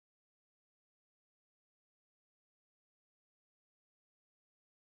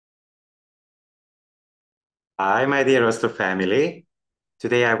Hi, my dear Astro family.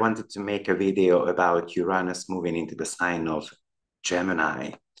 Today I wanted to make a video about Uranus moving into the sign of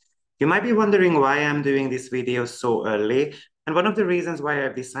Gemini. You might be wondering why I'm doing this video so early. And one of the reasons why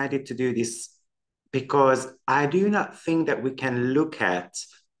I've decided to do this, because I do not think that we can look at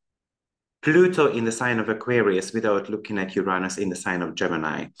Pluto in the sign of Aquarius without looking at Uranus in the sign of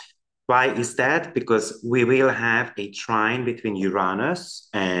Gemini. Why is that? Because we will have a trine between Uranus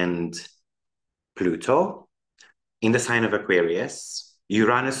and Pluto in the sign of Aquarius.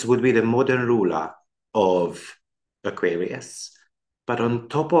 Uranus would be the modern ruler of Aquarius. But on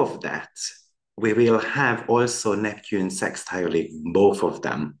top of that, we will have also Neptune sextiling both of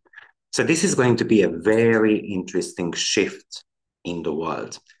them. So this is going to be a very interesting shift in the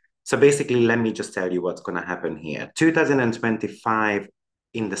world. So basically, let me just tell you what's going to happen here. 2025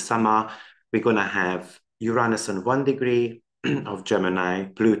 in the summer, we're going to have Uranus on 1 degree of Gemini,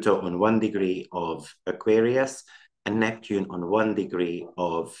 Pluto on 1 degree of Aquarius, and Neptune on 1 degree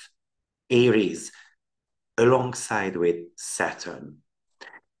of Aries, alongside with Saturn.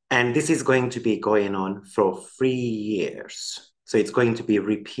 And this is going to be going on for 3 years. So it's going to be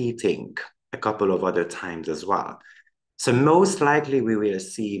repeating a couple of other times as well. So most likely we will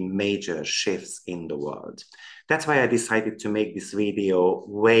see major shifts in the world. That's why I decided to make this video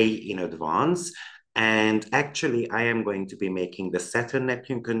way in advance. And actually, I am going to be making the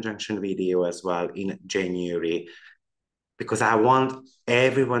Saturn-Neptune conjunction video as well in January, because I want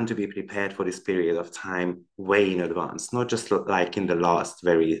everyone to be prepared for this period of time way in advance, not just like in the last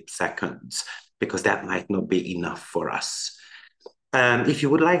very seconds, because that might not be enough for us. If you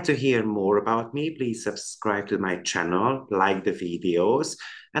would like to hear more about me, please subscribe to my channel, like the videos.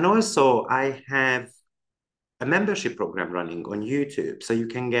 And also, I have a membership program running on YouTube. So you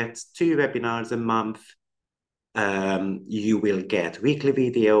can get 2 webinars a month. You will get weekly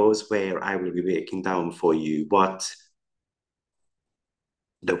videos where I will be breaking down for you what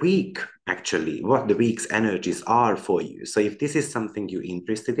the week's energies are for you. So if this is something you're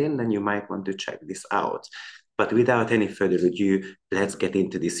interested in, then you might want to check this out. But without any further ado, let's get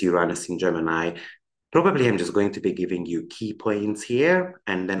into this Uranus in Gemini. Probably I'm just going to be giving you key points here,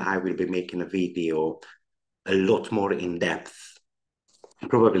 and then I will be making a video a lot more in depth,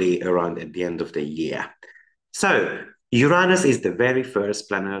 probably around at the end of the year. So Uranus is the very first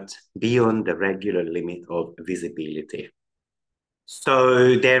planet beyond the regular limit of visibility.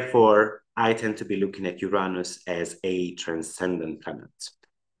 So therefore, I tend to be looking at Uranus as a transcendent planet,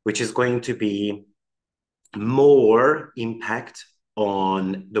 which is going to be more impact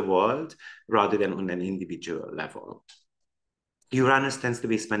on the world rather than on an individual level. Uranus tends to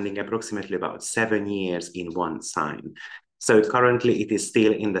be spending approximately about 7 years in one sign. So currently it is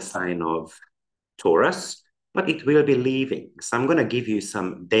still in the sign of Taurus, but it will be leaving. So I'm going to give you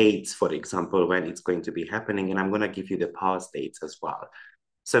some dates, for example, when it's going to be happening, and I'm going to give you the past dates as well.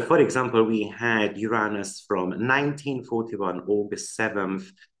 So for example, we had Uranus from 1941, August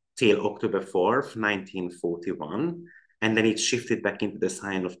 7th, till October 4th, 1941. And then it shifted back into the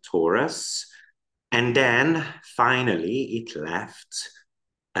sign of Taurus. And then finally it left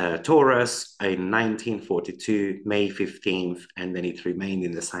Taurus in 1942, May 15th, and then it remained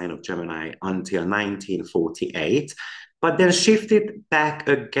in the sign of Gemini until 1948, but then shifted back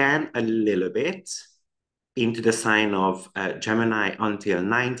again a little bit into the sign of Gemini until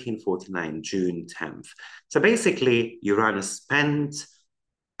 1949, June 10th. So basically, Uranus spent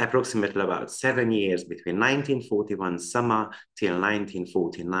approximately about 7 years between 1941 summer till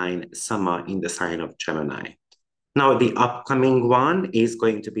 1949 summer in the sign of Gemini. Now, the upcoming one is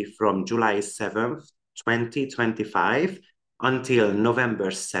going to be from July 7th, 2025 until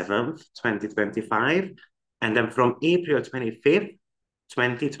November 7th, 2025. And then from April 25th,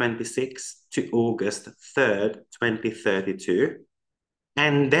 2026 to August 3rd, 2032.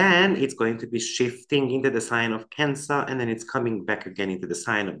 And then it's going to be shifting into the sign of Cancer, and then it's coming back again into the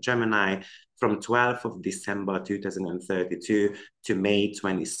sign of Gemini from 12th of December 2032 to May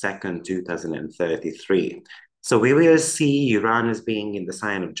 22nd, 2033. So we will see Uranus being in the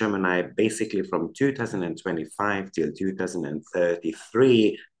sign of Gemini basically from 2025 till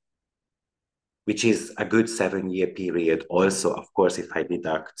 2033, which is a good 7 year period. Also, of course, if I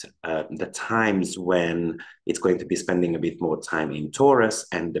deduct the times when it's going to be spending a bit more time in Taurus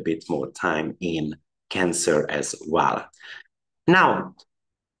and a bit more time in Cancer as well. Now,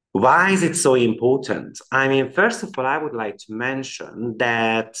 why is it so important? I mean, first of all, I would like to mention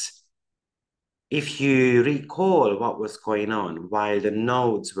that if you recall what was going on while the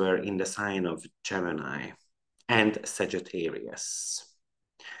nodes were in the sign of Gemini and Sagittarius,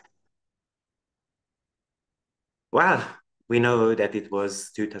 well, we know that it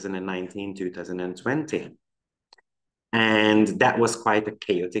was 2019, 2020. And that was quite a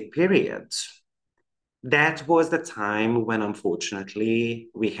chaotic period. That was the time when, unfortunately,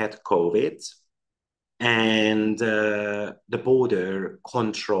 we had COVID and the border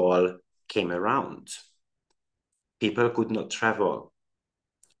control came around. People could not travel.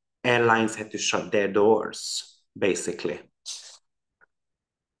 Airlines had to shut their doors, basically.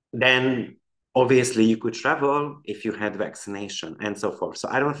 Then, obviously, you could travel if you had vaccination and so forth. So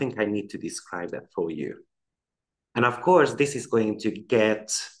I don't think I need to describe that for you. And of course, this is going to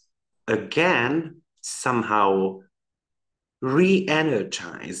get, again, somehow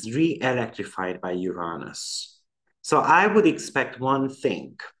re-energized, re-electrified by Uranus. So I would expect one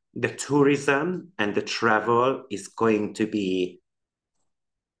thing: the tourism and the travel is going to be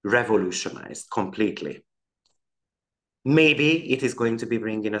revolutionized completely. Maybe it is going to be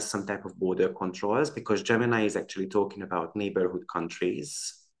bringing us some type of border controls, because Gemini is actually talking about neighborhood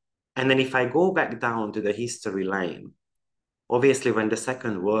countries. And then if I go back down to the history line, obviously when the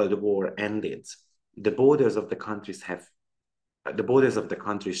Second World War ended, the borders of the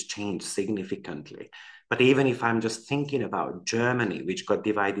countries changed significantly. But even if I'm just thinking about Germany, which got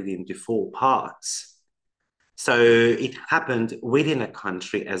divided into 4 parts, so it happened within a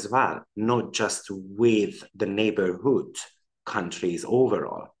country as well, not just with the neighborhood countries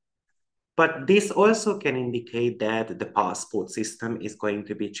overall. But this also can indicate that the passport system is going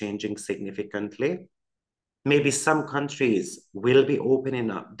to be changing significantly. Maybe some countries will be opening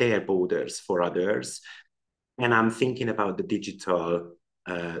up their borders for others. And I'm thinking about the digital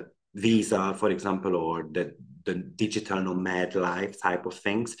visa, for example, or the digital nomad life type of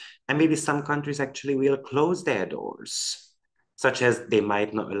things. And maybe some countries actually will close their doors, such as they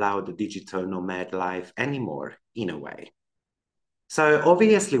might not allow the digital nomad life anymore, in a way. So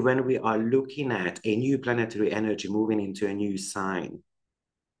obviously, when we are looking at a new planetary energy moving into a new sign,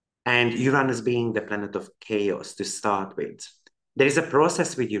 and Uranus being the planet of chaos to start with, there is a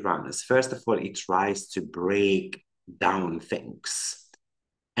process with Uranus. First of all, it tries to break down things,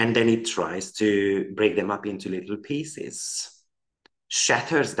 and then it tries to break them up into little pieces,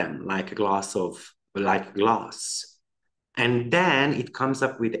 shatters them like glass. And then it comes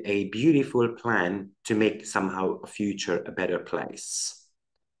up with a beautiful plan to make somehow a future a better place.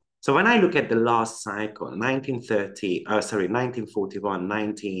 So when I look at the last cycle, 1941,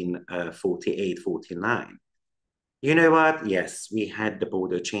 1948, 49, you know what? Yes, we had the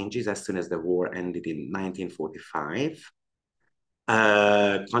border changes as soon as the war ended in 1945.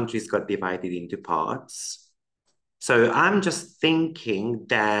 Countries got divided into parts. So I'm just thinking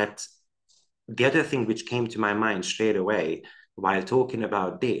that the other thing which came to my mind straight away while talking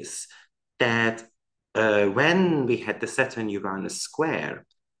about this, that when we had the Saturn-Uranus square,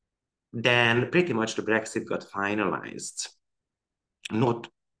 then pretty much the Brexit got finalized. Not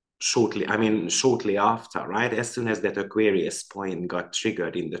shortly after, right? As soon as that Aquarius point got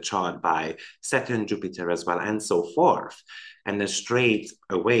triggered in the chart by Saturn, Jupiter as well, and so forth. And then straight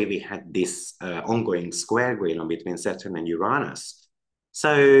away, we had this ongoing square going on between Saturn and Uranus.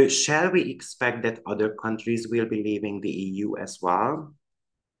 So shall we expect that other countries will be leaving the EU as well?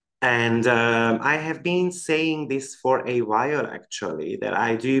 And I have been saying this for a while, actually, that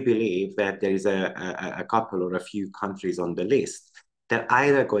I do believe that there is a couple or a few countries on the list that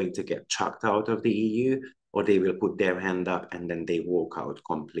either going to get chucked out of the EU, or they will put their hand up and then they walk out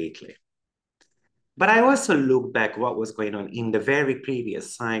completely. But I also look back what was going on in the very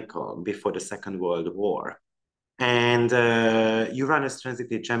previous cycle before the Second World War. And Uranus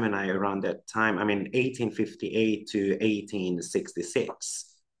transited Gemini around that time, 1858 to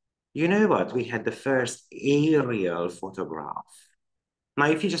 1866. You know what? We had the first aerial photograph. Now,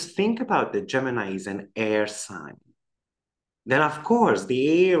 if you just think about it, Gemini is an air sign. Then, of course,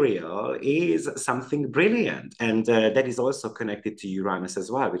 the aerial is something brilliant. And that is also connected to Uranus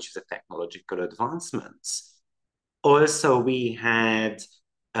as well, which is a technological advancement. Also, we had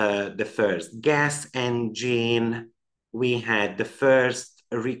the first gas engine. We had the first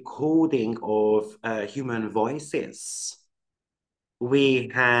recording of human voices. We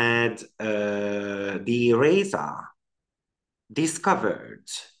had the eraser discovered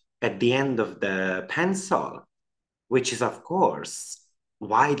at the end of the pencil, which is, of course,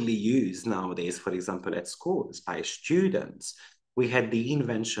 widely used nowadays, for example, at schools by students. We had the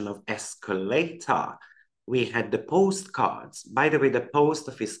invention of escalator. We had the postcards. By the way, the post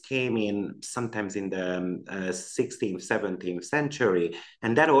office came in sometimes in the 16th, 17th century,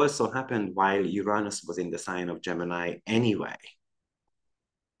 and that also happened while Uranus was in the sign of Gemini anyway.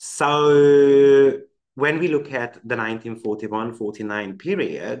 So when we look at the 1941-49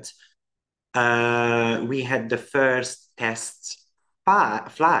 period, we had the first test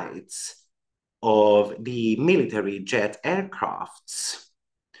flights of the military jet aircrafts.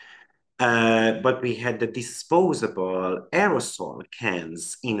 But we had the disposable aerosol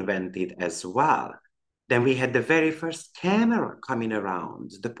cans invented as well. Then we had the very first camera coming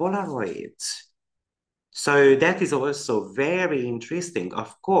around, the Polaroid. So that is also very interesting.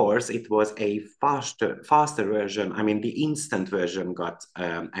 Of course, it was a faster version. I mean, the instant version got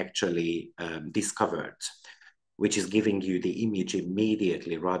actually discovered, which is giving you the image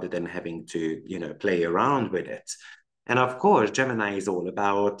immediately rather than having to, play around with it. And of course, Gemini is all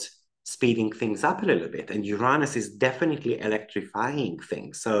about speeding things up a little bit. And Uranus is definitely electrifying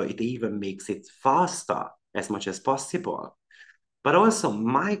things. So it even makes it faster as much as possible. But also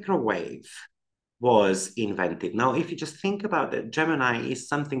microwave was invented. Now, if you just think about it, Gemini is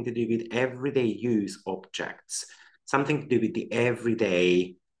something to do with everyday use objects, something to do with the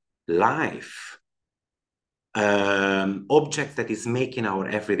everyday life, object that is making our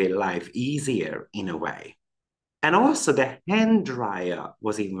everyday life easier in a way. And also the hand dryer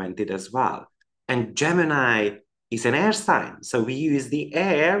was invented as well. And Gemini is an air sign, so we use the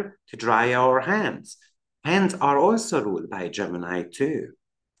air to dry our hands. Hands are also ruled by Gemini too.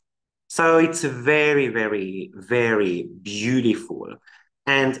 So it's very, very, very beautiful.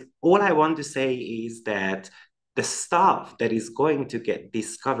 And all I want to say is that the stuff that is going to get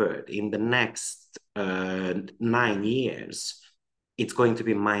discovered in the next 9 years, it's going to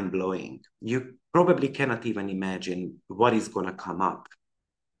be mind-blowing. You probably cannot even imagine what is going to come up.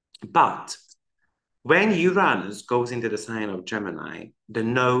 But when Uranus goes into the sign of Gemini, the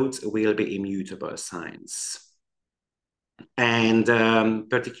nodes will be immutable signs. And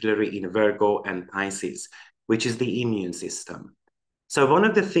particularly in Virgo and Pisces, which is the immune system. So one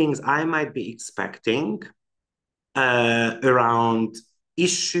of the things I might be expecting around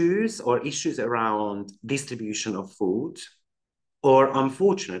issues around distribution of food, or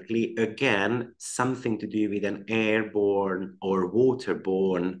unfortunately, again, something to do with an airborne or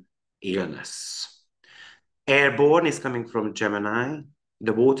waterborne illness. Airborne is coming from Gemini.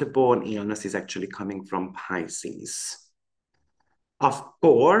 The waterborne illness is actually coming from Pisces. Of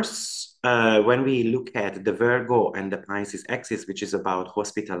course, when we look at the Virgo and the Pisces axis, which is about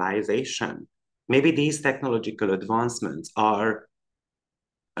hospitalization, maybe these technological advancements are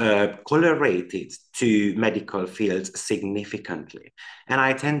correlated to medical fields significantly. And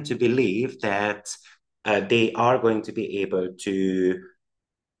I tend to believe that they are going to be able to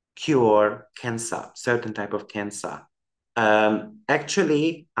cure cancer, certain type of cancer.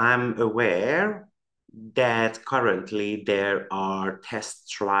 Actually, I'm aware that currently there are test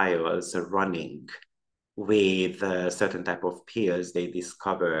trials running with a certain type of pills they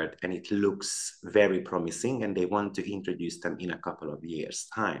discovered, and it looks very promising, and they want to introduce them in a couple of years'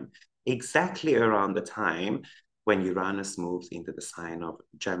 time, exactly around the time when Uranus moves into the sign of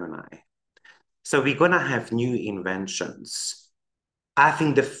Gemini. So we're going to have new inventions. I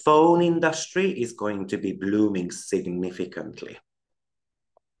think the phone industry is going to be blooming significantly.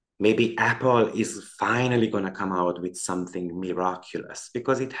 Maybe Apple is finally going to come out with something miraculous,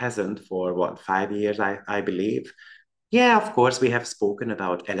 because it hasn't for, 5 years, I believe. Yeah, of course, we have spoken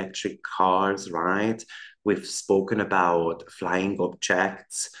about electric cars, right? We've spoken about flying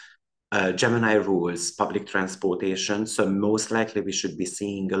objects. Gemini rules public transportation, so most likely we should be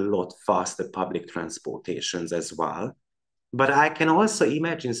seeing a lot faster public transportations as well. But I can also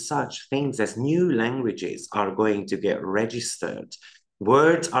imagine such things as new languages are going to get registered.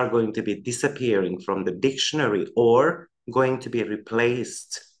 Words are going to be disappearing from the dictionary or going to be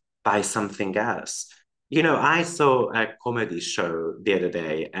replaced by something else. I saw a comedy show the other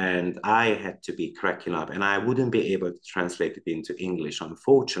day and I had to be cracking up, and I wouldn't be able to translate it into English,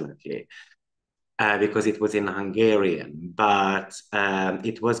 unfortunately, because it was in Hungarian. But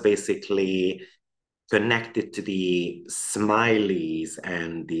it was basically connected to the smileys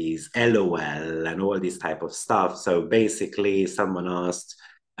and these LOL and all this type of stuff. So basically someone asked,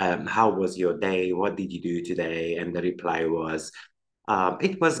 how was your day? What did you do today? And the reply was,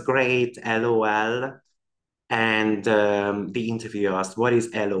 it was great, LOL. And the interviewer asked, what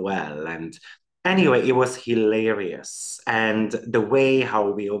is LOL? And anyway, it was hilarious. And the way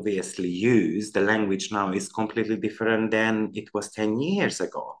how we obviously use the language now is completely different than it was 10 years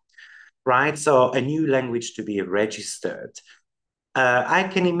ago. Right? So a new language to be registered. I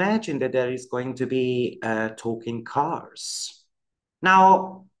can imagine that there is going to be talking cars.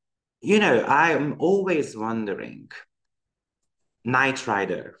 Now, I'm always wondering, Knight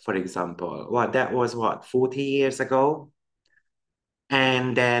Rider, for example, that was 40 years ago?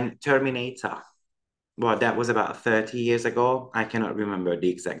 And then Terminator, that was about 30 years ago. I cannot remember the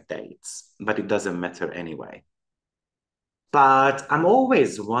exact dates, but it doesn't matter anyway. But I'm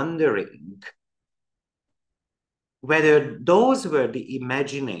always wondering, whether those were the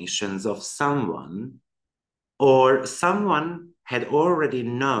imaginations of someone or someone had already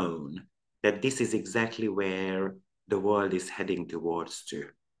known that this is exactly where the world is heading towards to.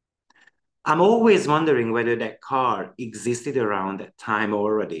 I'm always wondering whether that car existed around that time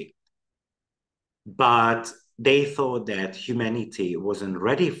already, but they thought that humanity wasn't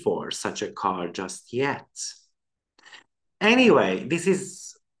ready for such a car just yet. Anyway, this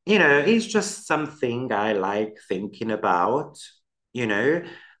is, it's just something I like thinking about, you know,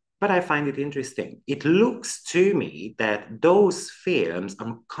 but I find it interesting. It looks to me that those films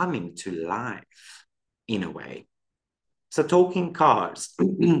are coming to life in a way. So talking cars,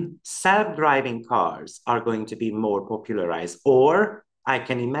 self-driving cars are going to be more popularized, or I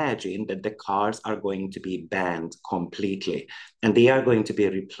can imagine that the cars are going to be banned completely and they are going to be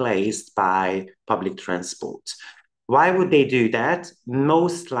replaced by public transport. Why would they do that?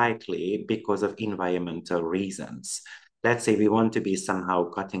 Most likely because of environmental reasons. Let's say we want to be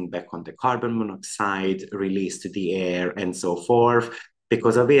somehow cutting back on the carbon monoxide released to the air and so forth,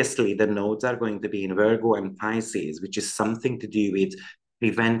 because obviously the nodes are going to be in Virgo and Pisces, which is something to do with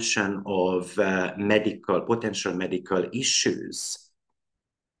prevention of potential medical issues.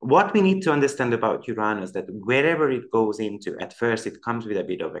 What we need to understand about Uranus, that wherever it goes into, at first it comes with a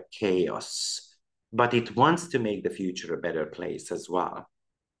bit of a chaos, but it wants to make the future a better place as well.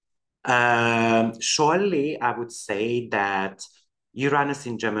 Surely, I would say that Uranus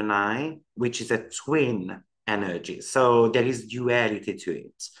in Gemini, which is a twin energy, so there is duality to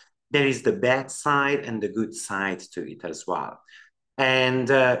it. There is the bad side and the good side to it as well. And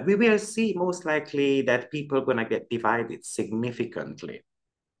we will see most likely that people are going to get divided significantly,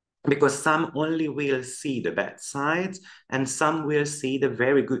 because some only will see the bad side and some will see the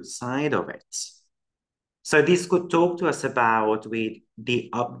very good side of it. So this could talk to us about with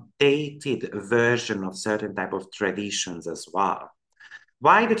the updated version of certain type of traditions as well.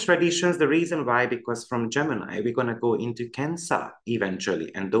 Why the traditions? The reason why, because from Gemini, we're going to go into Cancer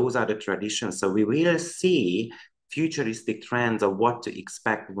eventually, and those are the traditions. So we will see futuristic trends of what to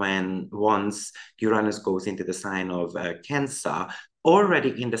expect once Uranus goes into the sign of Cancer,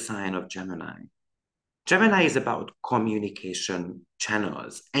 already in the sign of Gemini. Gemini is about communication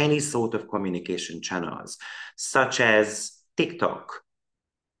channels, any sort of communication channels, such as TikTok,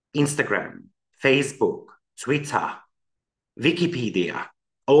 Instagram, Facebook, Twitter, Wikipedia,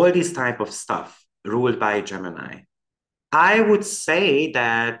 all this type of stuff ruled by Gemini. I would say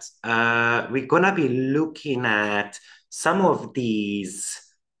that we're going to be looking at some of these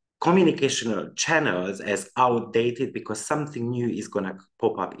communicational channels as outdated because something new is going to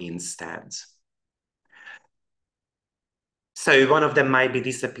pop up instead. So one of them might be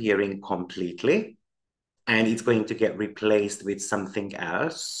disappearing completely and it's going to get replaced with something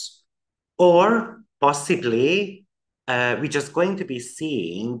else. Or possibly we're just going to be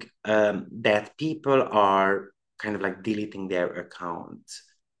seeing that people are kind of like deleting their account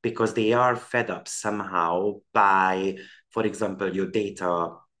because they are fed up somehow by, for example, your data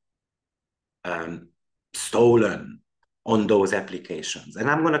stolen on those applications. And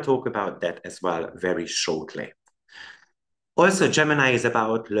I'm going to talk about that as well very shortly. Also, Gemini is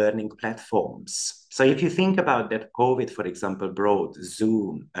about learning platforms. So if you think about that, COVID, for example, brought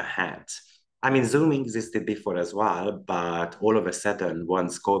Zoom ahead. I mean, Zoom existed before as well, but all of a sudden,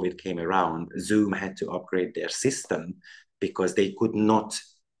 once COVID came around, Zoom had to upgrade their system because they could not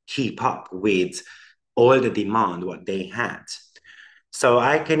keep up with all the demand what they had. So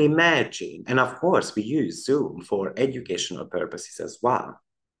I can imagine, and of course, we use Zoom for educational purposes as well.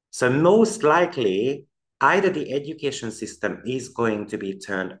 So most likely, either the education system is going to be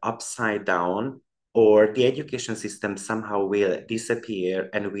turned upside down or the education system somehow will disappear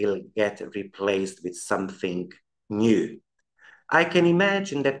and will get replaced with something new. I can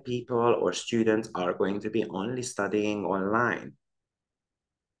imagine that people or students are going to be only studying online.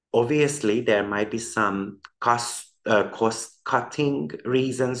 Obviously, there might be some cost-cutting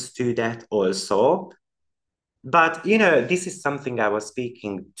reasons to that also. But, this is something I was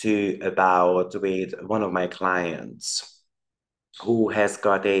speaking to about with one of my clients who has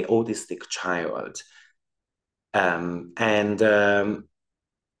got a autistic child. And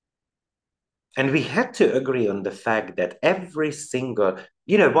we had to agree on the fact that every single,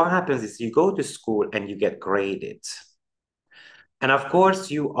 what happens is you go to school and you get graded. And of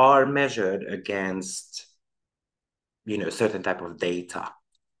course, you are measured against, certain type of data.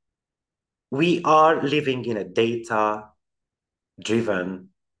 We are living in a data-driven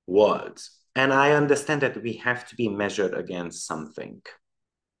world. And I understand that we have to be measured against something.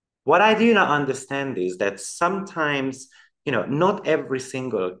 What I do not understand is that sometimes, not every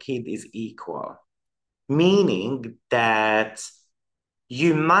single kid is equal. meaning that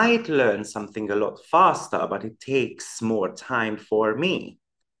you might learn something a lot faster, but it takes more time for me.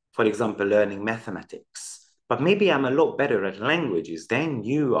 For example, learning mathematics. But maybe I'm a lot better at languages than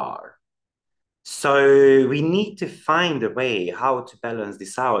you are. So we need to find a way how to balance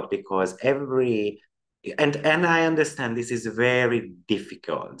this out because and I understand this is very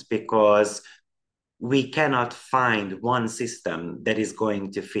difficult because we cannot find one system that is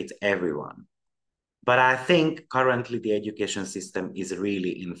going to fit everyone. But I think currently the education system is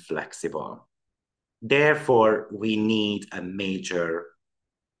really inflexible. Therefore, we need a major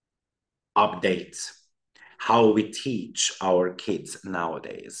update how we teach our kids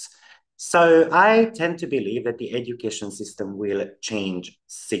nowadays. So I tend to believe that the education system will change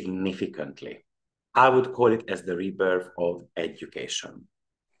significantly. I would call it as the rebirth of education.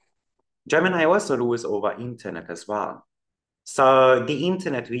 Gemini also rules over internet as well. So the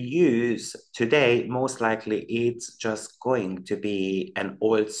internet we use today, most likely it's just going to be an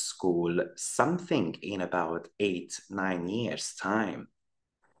old school something in about 8, 9 years time.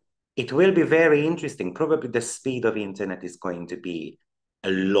 It will be very interesting. Probably the speed of internet is going to be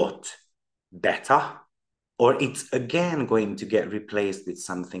a lot better, or it's again going to get replaced with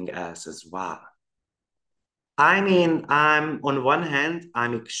something else as well. I mean, I'm on one hand,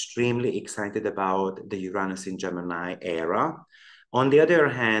 I'm extremely excited about the Uranus in Gemini era. On the other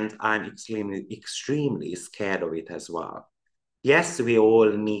hand, I'm extremely scared of it as well. Yes, we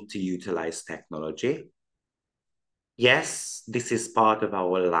all need to utilize technology. Yes, this is part of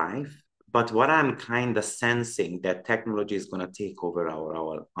our life, but what I'm kind of sensing that technology is going to take over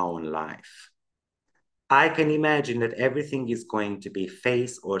our own life. I can imagine that everything is going to be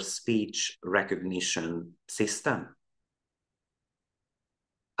face or speech recognition system.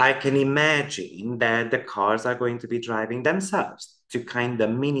 I can imagine that the cars are going to be driving themselves to kind of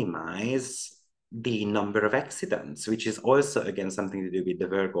minimize the number of accidents, which is also, again, something to do with the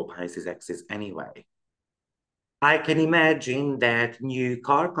Virgo Pisces axis anyway. I can imagine that new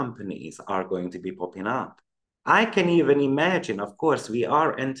car companies are going to be popping up. I can even imagine, of course, we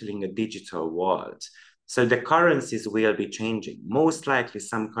are entering a digital world. So the currencies will be changing. Most likely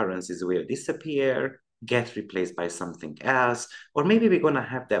some currencies will disappear, get replaced by something else, or maybe we're going to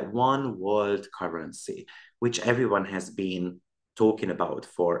have that one world currency, which everyone has been talking about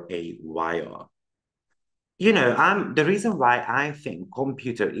for a while. You know, the reason why I think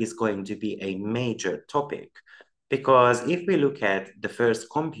computer is going to be a major topic, because if we look at the first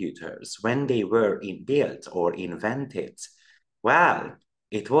computers, when they were built or invented, well,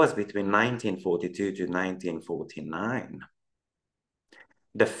 it was between 1942 to 1949.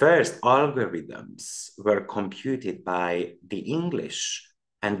 The first algorithms were computed by the English.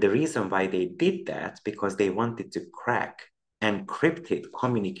 And the reason why they did that, because they wanted to crack encrypted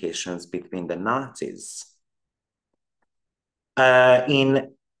communications between the Nazis. In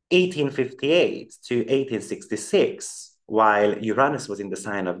 1858 to 1866, while Uranus was in the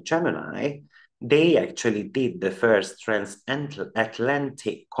sign of Gemini, they actually did the first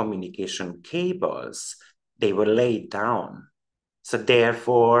transatlantic communication cables. They were laid down. So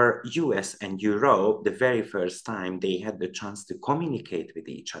therefore, US and Europe, the very first time they had the chance to communicate with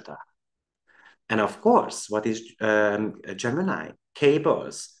each other. And of course, what is Gemini?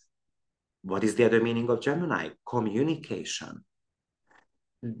 Cables. What is the other meaning of Gemini? Communication.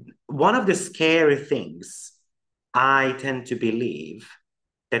 One of the scary things I tend to believe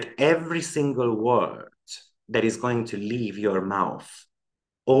that every single word that is going to leave your mouth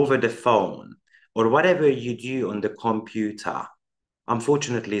over the phone or whatever you do on the computer,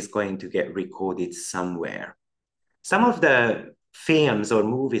 unfortunately, is going to get recorded somewhere. Some of the films or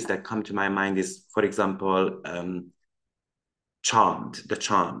movies that come to my mind is, for example, Charmed, The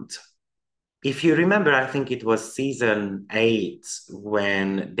Charmed. If you remember, I think it was season 8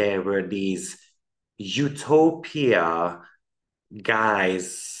 when there were these utopia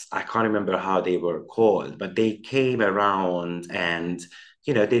guys. I can't remember how they were called, but they came around and,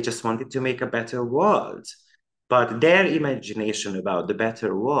 you know, they just wanted to make a better world. But their imagination about the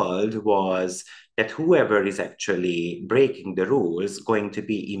better world was that whoever is actually breaking the rules going to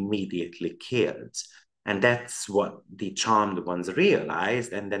be immediately killed. And that's what the charmed ones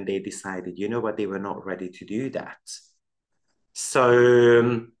realized. And then they decided, you know what, they were not ready to do that.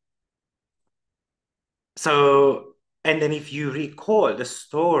 So, and then if you recall the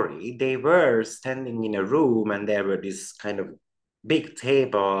story, they were standing in a room and there were this kind of big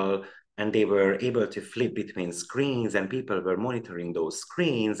table and they were able to flip between screens and people were monitoring those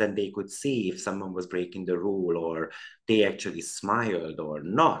screens and they could see if someone was breaking the rule or they actually smiled or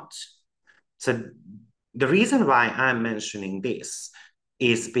not. So the reason why I'm mentioning this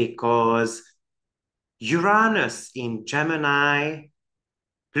is because Uranus in Gemini,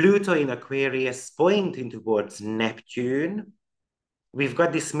 Pluto in Aquarius, pointing towards Neptune. We've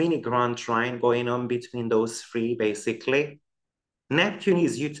got this mini grand trine going on between those three, basically. Neptune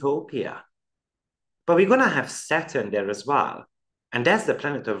is utopia. But we're going to have Saturn there as well. And that's the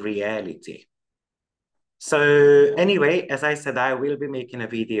planet of reality. So anyway, as I said, I will be making a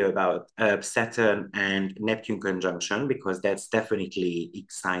video about Saturn and Neptune conjunction because that's definitely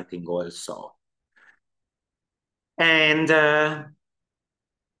exciting also. And the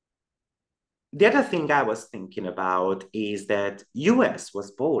other thing I was thinking about is that US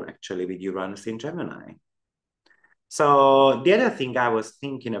was born actually with Uranus in Gemini. So the other thing I was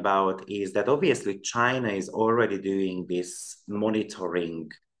thinking about is that obviously China is already doing this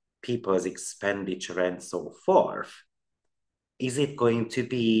monitoring people's expenditure and so forth. Is it going to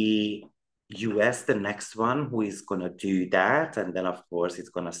be US the next one who is going to do that? And then, of course, it's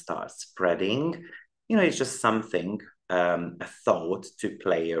going to start spreading. You know, it's just something, a thought to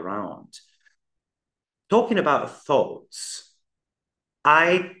play around. Talking about thoughts,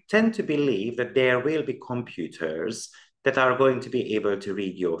 I tend to believe that there will be computers that are going to be able to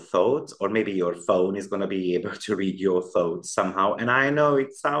read your thoughts, or maybe your phone is going to be able to read your thoughts somehow. And I know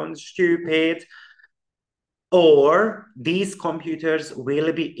it sounds stupid, or these computers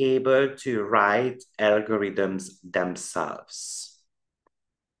will be able to write algorithms themselves.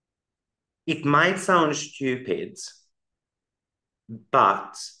 It might sound stupid,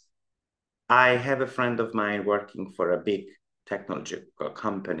 but I have a friend of mine working for a big technological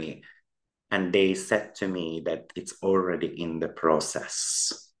company, and they said to me that it's already in the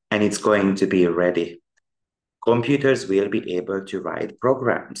process and it's going to be ready. Computers will be able to write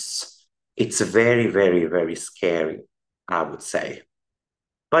programs. It's very, very, very scary, I would say.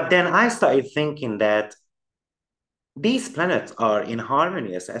 But then I started thinking that these planets are in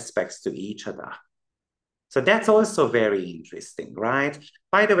harmonious aspects to each other. So that's also very interesting, right?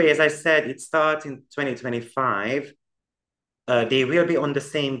 By the way, as I said, it starts in 2025. They will be on the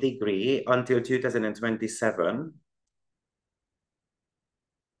same degree until 2027.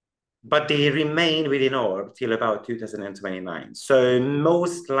 But they remain within orb till about 2029. So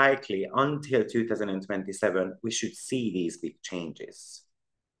most likely until 2027, we should see these big changes.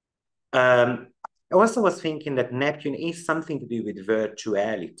 I also was thinking that Neptune is something to do with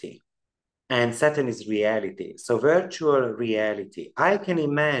virtuality and Saturn is reality. So virtual reality, I can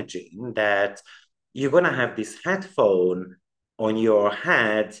imagine that you're going to have this headphone on your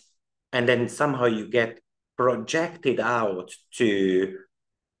head and then somehow you get projected out to,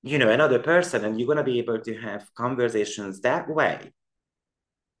 you know, another person, and you're going to be able to have conversations that way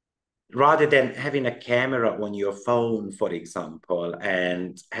rather than having a camera on your phone, for example,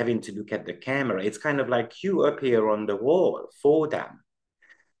 and having to look at the camera. It's kind of like you appear on the wall for them.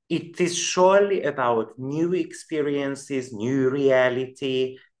 It is surely about new experiences, new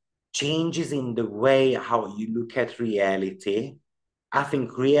reality, changes in the way how you look at reality. I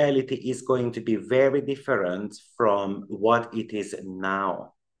think reality is going to be very different from what it is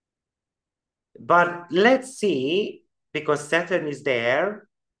now. But let's see, because Saturn is there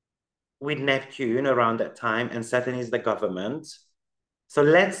with Neptune around that time, and Saturn is the government. So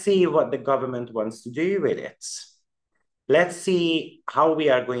let's see what the government wants to do with it. Let's see how we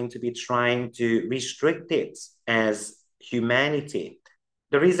are going to be trying to restrict it as humanity.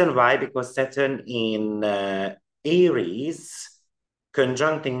 The reason why, because Saturn in Aries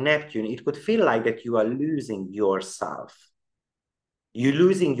conjuncting Neptune, it could feel like that you are losing yourself. You're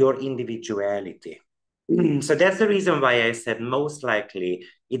losing your individuality. So that's the reason why I said most likely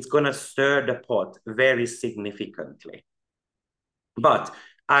it's going to stir the pot very significantly. But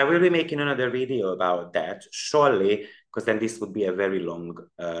I will be making another video about that shortly, because then this would be a very long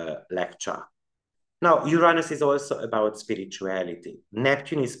lecture. Now, Uranus is also about spirituality.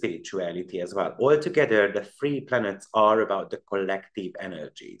 Neptune is spirituality as well. Altogether, the three planets are about the collective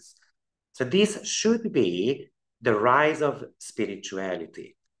energies. So this should be the rise of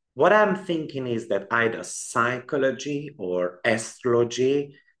spirituality. What I'm thinking is that either psychology or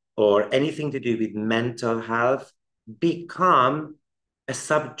astrology or anything to do with mental health become a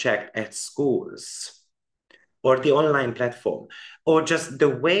subject at schools or the online platform, or just the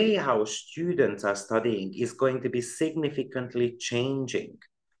way how students are studying is going to be significantly changing.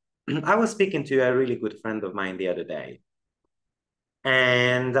 I was speaking to a really good friend of mine the other day,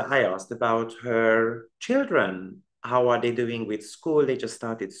 and I asked about her children. How are they doing with school? They just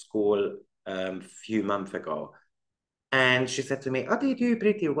started school a few months ago. And she said to me, oh, they do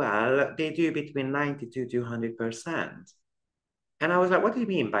pretty well. They do between 90 to 200%. And I was like, what do you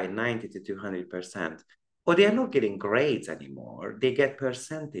mean by 90 to 200%? Oh, they are not getting grades anymore. They get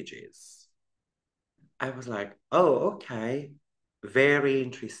percentages. I was like, oh, okay, very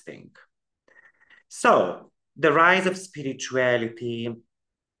interesting. So the rise of spirituality,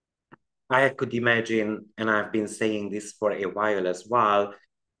 I could imagine, and I've been saying this for a while as well,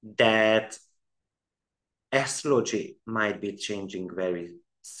 that astrology might be changing very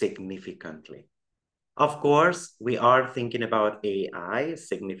significantly. Of course, we are thinking about AI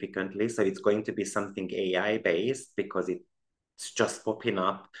significantly, so it's going to be something AI based because it's just popping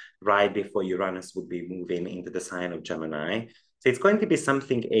up right before Uranus would be moving into the sign of Gemini. So it's going to be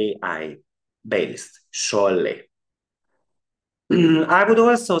something AI based, surely. I would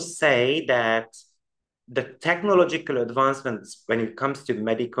also say that the technological advancements when it comes to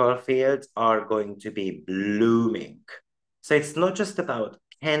medical fields are going to be blooming. So it's not just about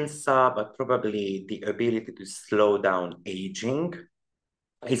cancer, but probably the ability to slow down aging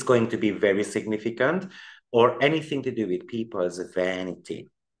is going to be very significant, or anything to do with people's vanity.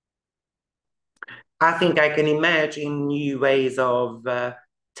 I think I can imagine new ways of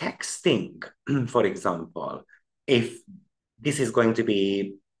texting, for example, if this is going to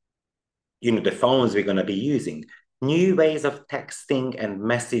be, the phones we're going to be using, new ways of texting and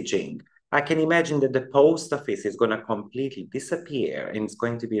messaging. I can imagine that the post office is going to completely disappear and it's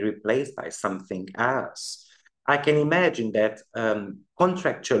going to be replaced by something else. I can imagine that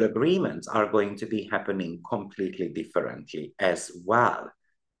contractual agreements are going to be happening completely differently as well.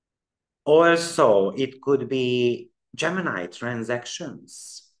 Also, it could be Gemini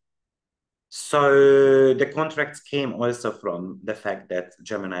transactions. So the contracts came also from the fact that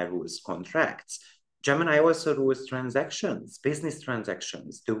Gemini rules contracts. Gemini also rules transactions, business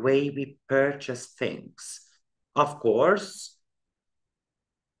transactions, the way we purchase things. Of course,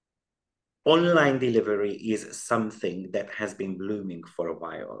 online delivery is something that has been blooming for a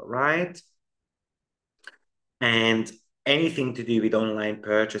while, right? And anything to do with online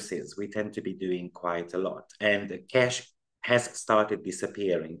purchases, we tend to be doing quite a lot. And cash has started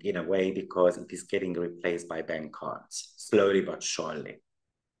disappearing in a way because it is getting replaced by bank cards, slowly but surely.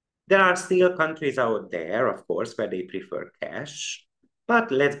 There are still countries out there, of course, where they prefer cash.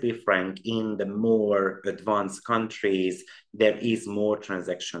 But let's be frank, in the more advanced countries, there is more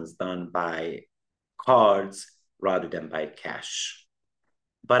transactions done by cards rather than by cash.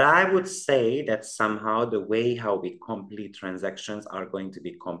 But I would say that somehow the way how we complete transactions are going to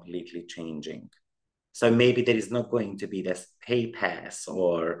be completely changing. So maybe there is not going to be this PayPass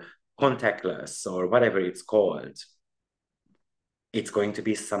or contactless or whatever it's called. It's going to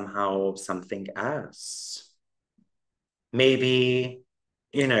be somehow something else. Maybe,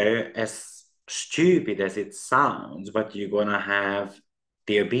 as stupid as it sounds, but you're going to have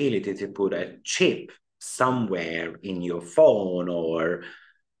the ability to put a chip somewhere in your phone or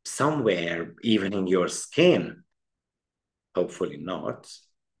somewhere even in your skin, hopefully not,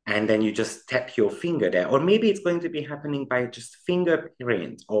 and then you just tap your finger there. Or maybe it's going to be happening by just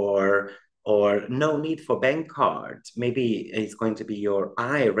fingerprint or no need for bank cards. Maybe it's going to be your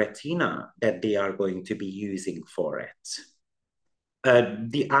eye retina that they are going to be using for it.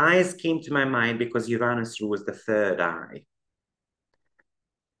 The eyes came to my mind because Uranus rules the third eye.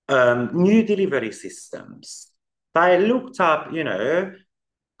 New delivery systems. I looked up, Uber,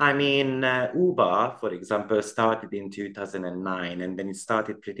 for example, started in 2009, and then it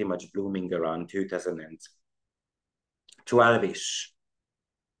started pretty much blooming around 2012-ish.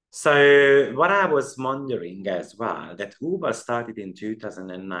 So what I was wondering as well, that Uber started in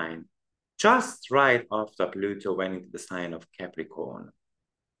 2009, just right after Pluto went into the sign of Capricorn.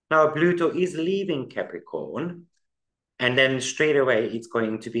 Now, Pluto is leaving Capricorn, and then straight away, it's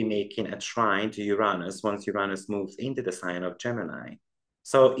going to be making a trine to Uranus once Uranus moves into the sign of Gemini.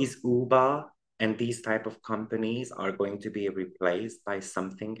 So is Uber and these type of companies are going to be replaced by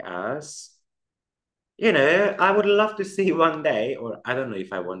something else? I would love to see one day, or I don't know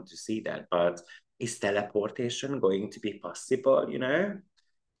if I want to see that, but is teleportation going to be possible,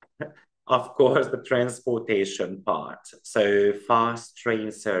 Of course, the transportation part. So fast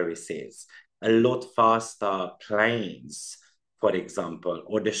train services, a lot faster planes, for example,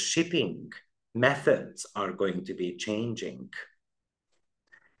 or the shipping methods are going to be changing.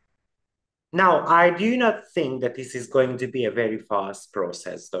 Now, I do not think that this is going to be a very fast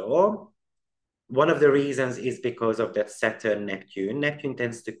process, though. One of the reasons is because of that Saturn Neptune. Neptune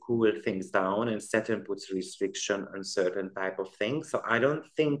tends to cool things down, and Saturn puts restriction on certain type of things. So I don't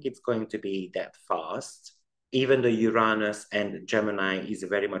think it's going to be that fast, even though Uranus and Gemini is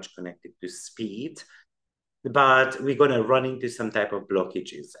very much connected to speed. But we're going to run into some type of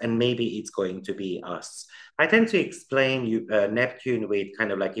blockages, and maybe it's going to be us. I tend to explain Neptune with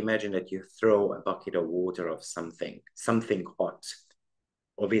kind of like, imagine that you throw a bucket of water of something hot,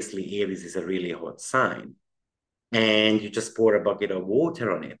 obviously Aries is a really hot sign, and you just pour a bucket of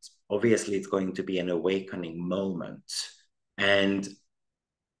water on it, obviously it's going to be an awakening moment. And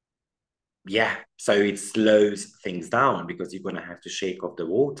yeah, so it slows things down because you're going to have to shake off the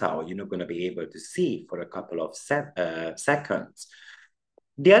water, or you're not going to be able to see for a couple of seconds.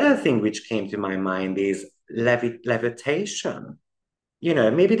 The other thing which came to my mind is levitation. You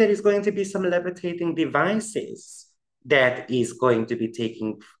know, maybe there is going to be some levitating devices that is going to be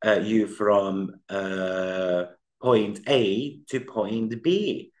taking you from point A to point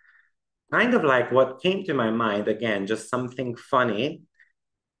B. Kind of like what came to my mind, again, just something funny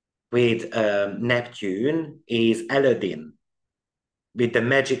with Neptune is Aladdin with the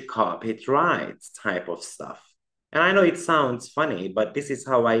magic carpet rides type of stuff. And I know it sounds funny, but this is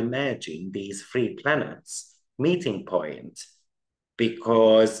how I imagine these three planets meeting point,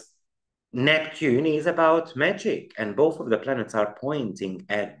 because Neptune is about magic, and both of the planets are pointing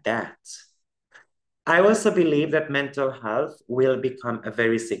at that. I also believe that mental health will become a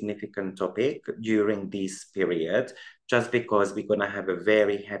very significant topic during this period, just because we're going to have a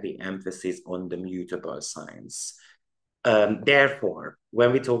very heavy emphasis on the mutable signs. Therefore,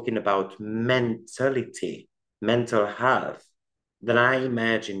 when we're talking about mentality, mental health, then I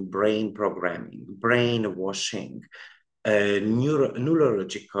imagine brain programming, brainwashing,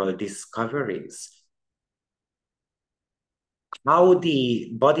 neurological discoveries, how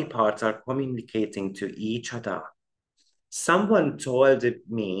the body parts are communicating to each other. Someone told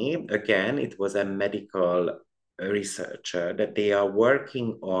me, again, it was a medical researcher, that they are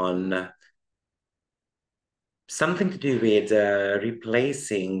working on something to do with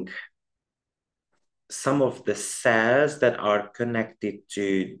replacing some of the cells that are connected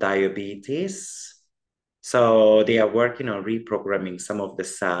to diabetes. So they are working on reprogramming some of the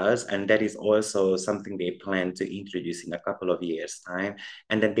cells, and that is also something they plan to introduce in a couple of years' time.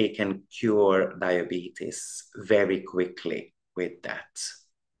 And then they can cure diabetes very quickly with that.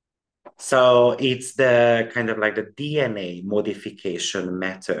 So it's the kind of like the DNA modification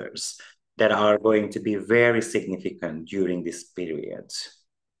methods that are going to be very significant during this period.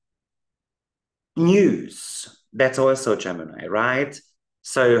 News, that's also Gemini, right?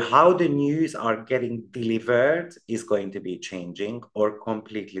 So how the news are getting delivered is going to be changing or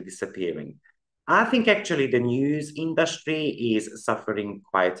completely disappearing. I think actually the news industry is suffering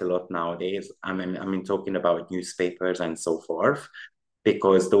quite a lot nowadays. I mean, talking about newspapers and so forth,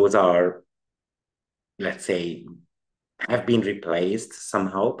 because those are, let's say, have been replaced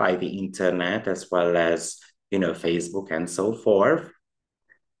somehow by the internet, as well as, you know, Facebook and so forth.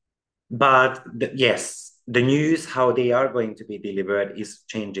 But yes, the news, how they are going to be delivered, is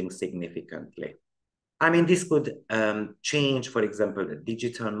changing significantly. I mean, this could change, for example, the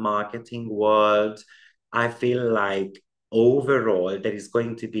digital marketing world. I feel like overall there is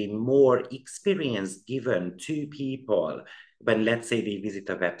going to be more experience given to people when, let's say, they visit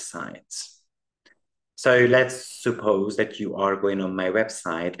a website. So let's suppose that you are going on my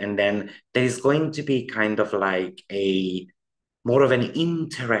website, and then there is going to be kind of like a more of an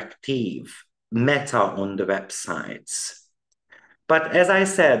interactive meta on the websites. But as I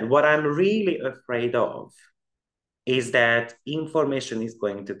said, what I'm really afraid of is that information is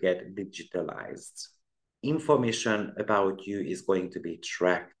going to get digitalized. Information about you is going to be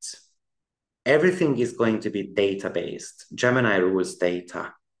tracked. Everything is going to be data-based. Gemini rules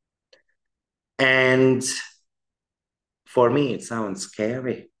data. And for me, it sounds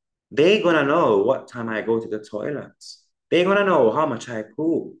scary. They're going to know what time I go to the toilet. They're going to know how much I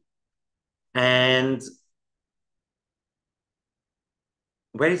poop. And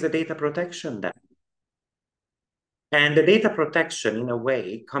where is the data protection then? And the data protection, in a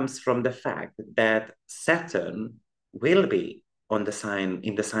way, comes from the fact that Saturn will be on the sign,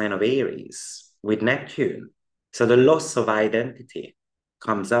 in the sign of Aries with Neptune. So the loss of identity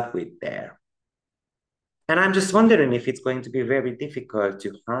comes up with there. And I'm just wondering if it's going to be very difficult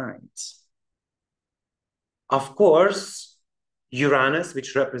to hide. Of course, Uranus,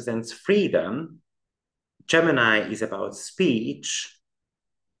 which represents freedom, Gemini is about speech.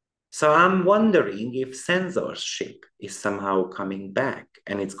 So I'm wondering if censorship is somehow coming back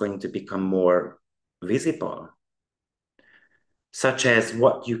and it's going to become more visible, such as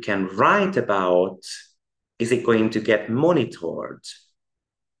what you can write about. Is it going to get monitored?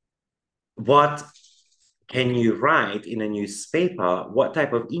 What can you write in a newspaper? What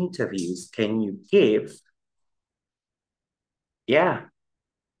type of interviews can you give? Yeah.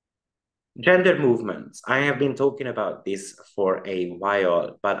 Gender movements. I have been talking about this for a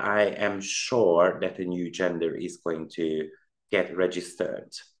while, but I am sure that a new gender is going to get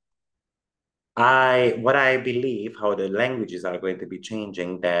registered. what I believe how the languages are going to be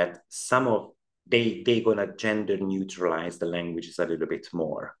changing, that some of they're gonna gender neutralize the languages a little bit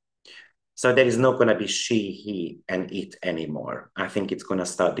more. So there is not gonna be she, he, and it anymore. I think it's gonna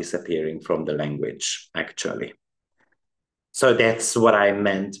start disappearing from the language, actually. So that's what I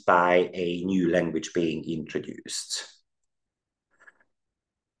meant by a new language being introduced.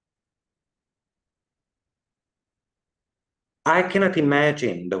 I cannot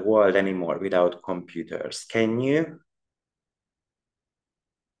imagine the world anymore without computers. Can you?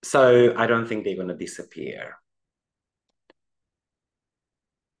 So I don't think they're going to disappear.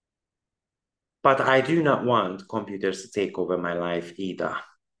 But I do not want computers to take over my life either.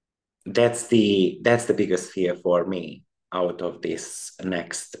 That's the biggest fear for me out of this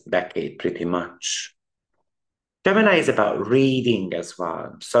next decade, pretty much. Gemini is about reading as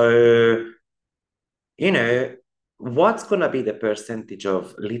well. So, you know, what's going to be the percentage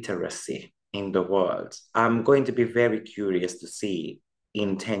of literacy in the world? I'm going to be very curious to see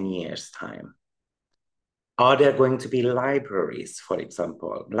in 10 years' time. Are there going to be libraries, for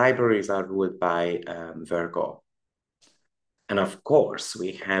example? Libraries are ruled by Virgo. And of course,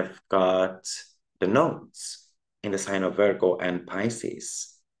 we have got the nodes in the sign of Virgo and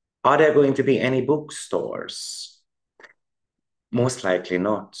Pisces. Are there going to be any bookstores? Most likely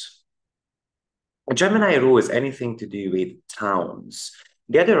not. Gemini rules anything to do with towns.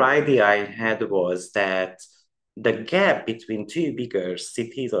 The other idea I had was that the gap between two bigger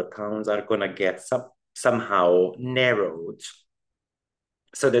cities or towns are going to get somehow narrowed.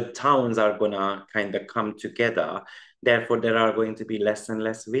 So the towns are going to kind of come together. Therefore, there are going to be less and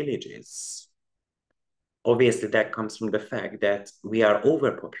less villages. Obviously, that comes from the fact that we are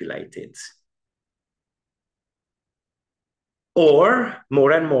overpopulated. Or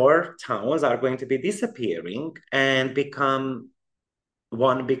more and more towns are going to be disappearing and become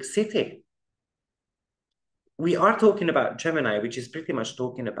one big city. We are talking about Gemini, which is pretty much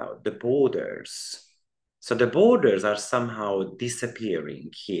talking about the borders. So the borders are somehow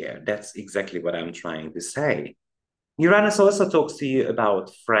disappearing here. That's exactly what I'm trying to say. Uranus also talks to you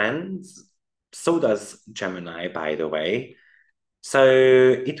about friends. So does Gemini, by the way. So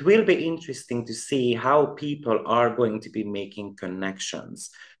it will be interesting to see how people are going to be making connections.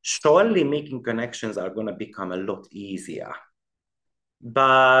 Surely making connections are going to become a lot easier.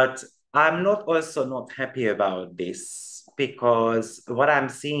 But I'm not also not happy about this, because what I'm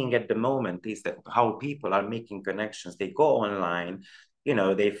seeing at the moment is that how people are making connections. They go online,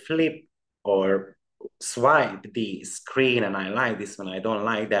 they flip or swipe the screen, and I like this one, I don't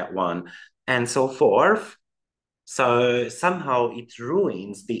like that one, and so forth. So somehow it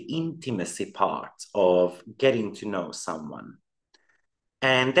ruins the intimacy part of getting to know someone.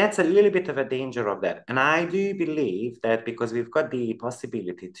 And that's a little bit of a danger of that. And I do believe that because we've got the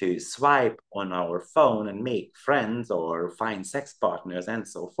possibility to swipe on our phone and make friends or find sex partners and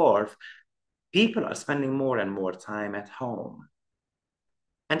so forth, people are spending more and more time at home.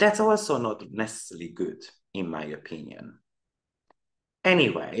 And that's also not necessarily good, in my opinion.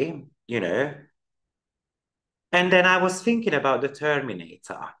 Anyway, and then I was thinking about the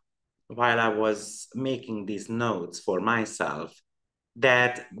Terminator while I was making these notes for myself,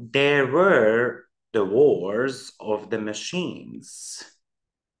 that there were the wars of the machines.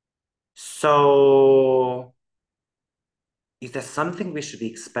 So is that something we should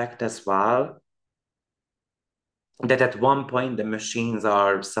expect as well? That at one point the machines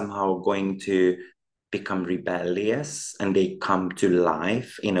are somehow going to become rebellious and they come to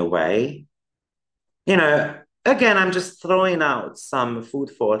life in a way? Again, I'm just throwing out some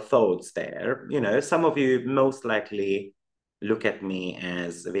food for thoughts there. Some of you most likely look at me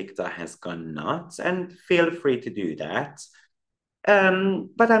as Viktor has gone nuts, and feel free to do that.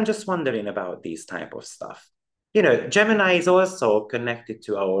 But I'm just wondering about these type of stuff. Gemini is also connected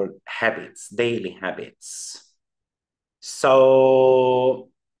to our habits, daily habits. So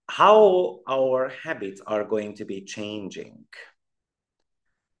how our habits are going to be changing.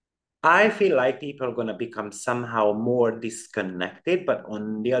 I feel like people are going to become somehow more disconnected, but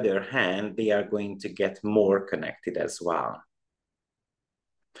on the other hand, they are going to get more connected as well.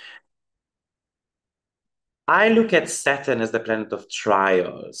 I look at Saturn as the planet of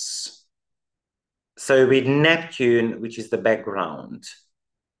trials. So with Neptune, which is the background.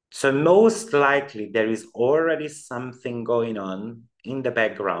 So most likely there is already something going on in the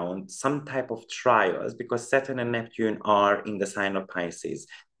background, some type of trials, because Saturn and Neptune are in the sign of Pisces.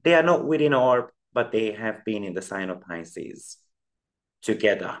 They are not within orb, but they have been in the sign of Pisces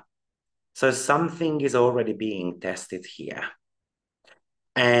together. So something is already being tested here.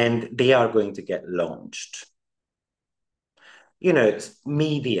 And they are going to get launched.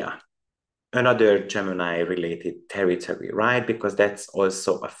 Media. another Gemini-related territory, right? Because that's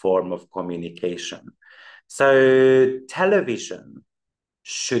also a form of communication. So television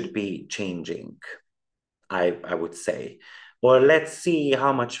should be changing, I would say. Or let's see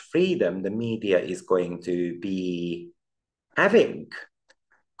how much freedom the media is going to be having.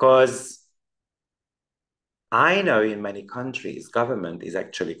 Because I know in many countries, government is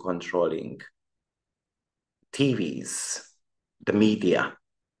actually controlling TVs, the media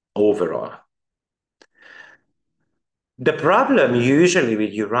overall. The problem usually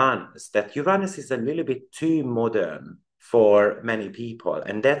with Uranus, that Uranus is a little bit too modern for many people.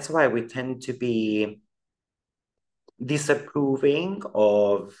 And that's why we tend to be disapproving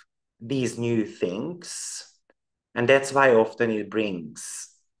of these new things. And that's why often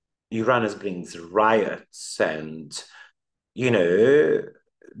Uranus brings riots and,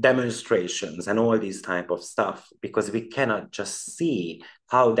 demonstrations and all these type of stuff, because we cannot just see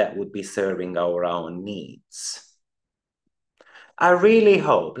how that would be serving our own needs. I really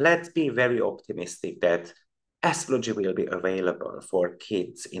hope, let's be very optimistic that astrology will be available for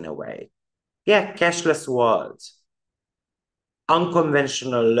kids in a way. Yeah, cashless world,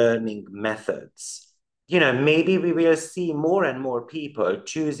 unconventional learning methods. Maybe we will see more and more people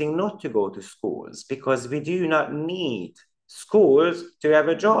choosing not to go to schools because we do not need schools to have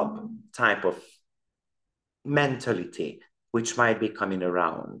a job type of mentality, which might be coming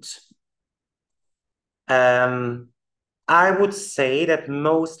around. I would say that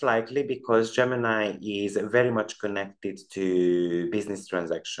most likely because Gemini is very much connected to business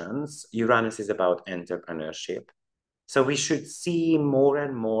transactions, Uranus is about entrepreneurship. So we should see more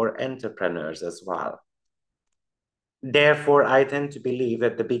and more entrepreneurs as well. Therefore, I tend to believe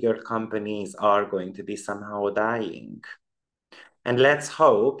that the bigger companies are going to be somehow dying. And let's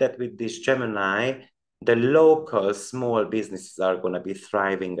hope that with this Gemini, the local small businesses are going to be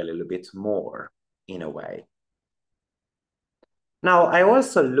thriving a little bit more in a way. Now, I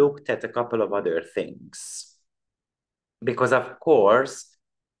also looked at a couple of other things because, of course,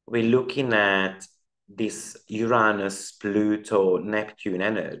 we're looking at this Uranus, Pluto, Neptune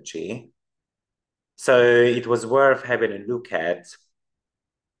energy. So it was worth having a look at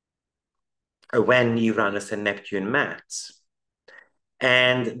when Uranus and Neptune met.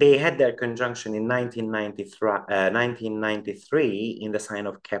 And they had their conjunction in 1993 in the sign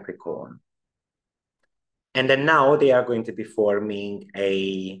of Capricorn. And then now they are going to be forming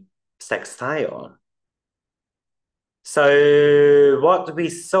a sextile. So what we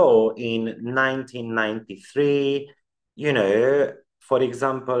saw in 1993, for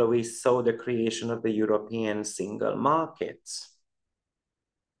example, we saw the creation of the European single market.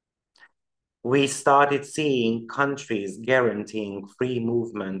 We started seeing countries guaranteeing free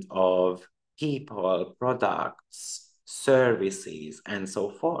movement of people, products, services, and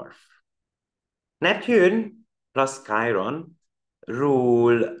so forth. Neptune plus Chiron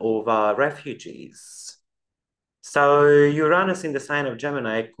rule over refugees. So Uranus in the sign of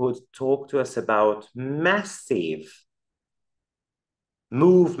Gemini could talk to us about massive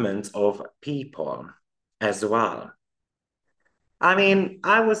movement of people as well. I mean,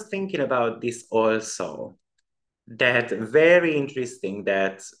 I was thinking about this also, that very interesting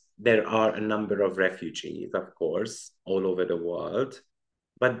that there are a number of refugees, of course, all over the world,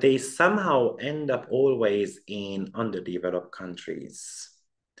 but they somehow end up always in underdeveloped countries.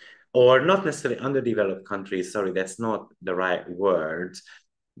 Or not necessarily underdeveloped countries, sorry, that's not the right word,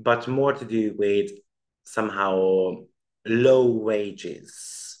 but more to do with somehow low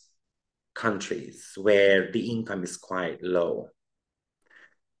wages countries where the income is quite low.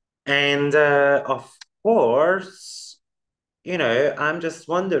 And of course, I'm just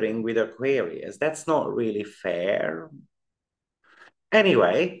wondering with Aquarius, that's not really fair.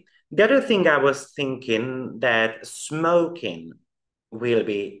 Anyway, the other thing I was thinking that smoking will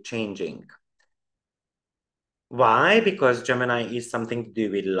be changing. Why? Because Gemini is something to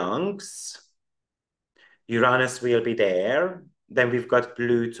do with lungs. Uranus will be there. Then we've got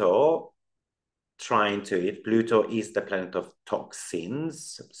Pluto trying to it. Pluto is the planet of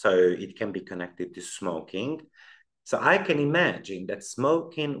toxins, so it can be connected to smoking. So I can imagine that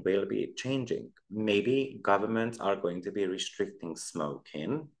smoking will be changing. Maybe governments are going to be restricting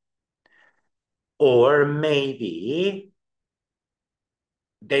smoking. Or maybe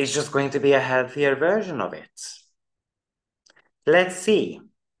there's just going to be a healthier version of it. Let's see.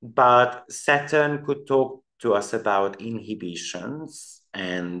 But Saturn could talk to us about inhibitions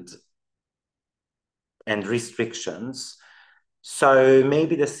and restrictions. So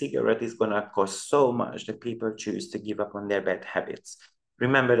maybe the cigarette is going to cost so much that people choose to give up on their bad habits.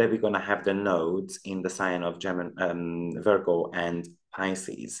 Remember that we're going to have the nodes in the sign of Virgo and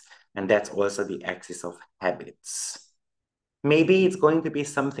Pisces, and that's also the axis of habits. Maybe it's going to be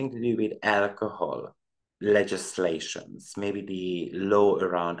something to do with alcohol legislations. Maybe the law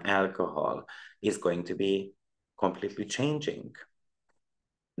around alcohol is going to be completely changing.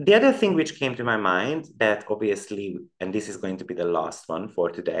 The other thing which came to my mind that obviously, and this is going to be the last one for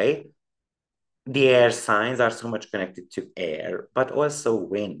today, the air signs are so much connected to air, but also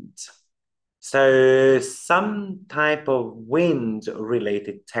wind. So some type of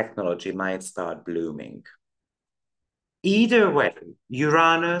wind-related technology might start blooming. Either way,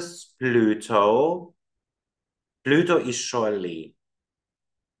 Uranus, Pluto is surely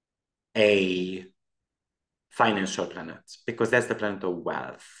a financial planet because that's the planet of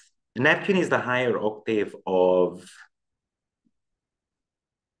wealth. Neptune is the higher octave of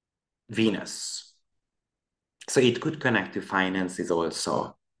Venus. So it could connect to finances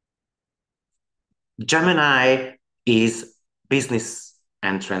also. Gemini is business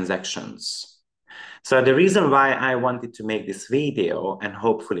and transactions. So the reason why I wanted to make this video, and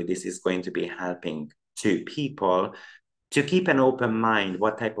hopefully this is going to be helping to people to keep an open mind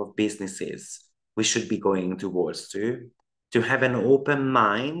what type of businesses we should be going towards to have an open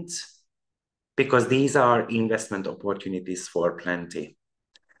mind, because these are investment opportunities for plenty.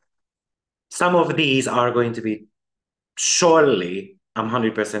 Some of these are going to be surely, I'm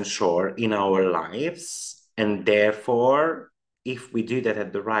 100% sure, in our lives. And therefore, if we do that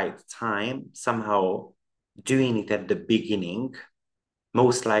at the right time, somehow doing it at the beginning,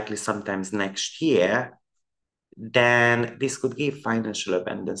 most likely sometimes next year, then this could give financial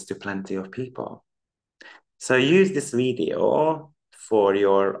abundance to plenty of people. So use this video for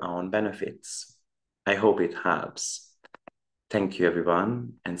your own benefits. I hope it helps. Thank you,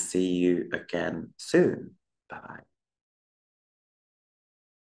 everyone, and see you again soon. Bye-bye.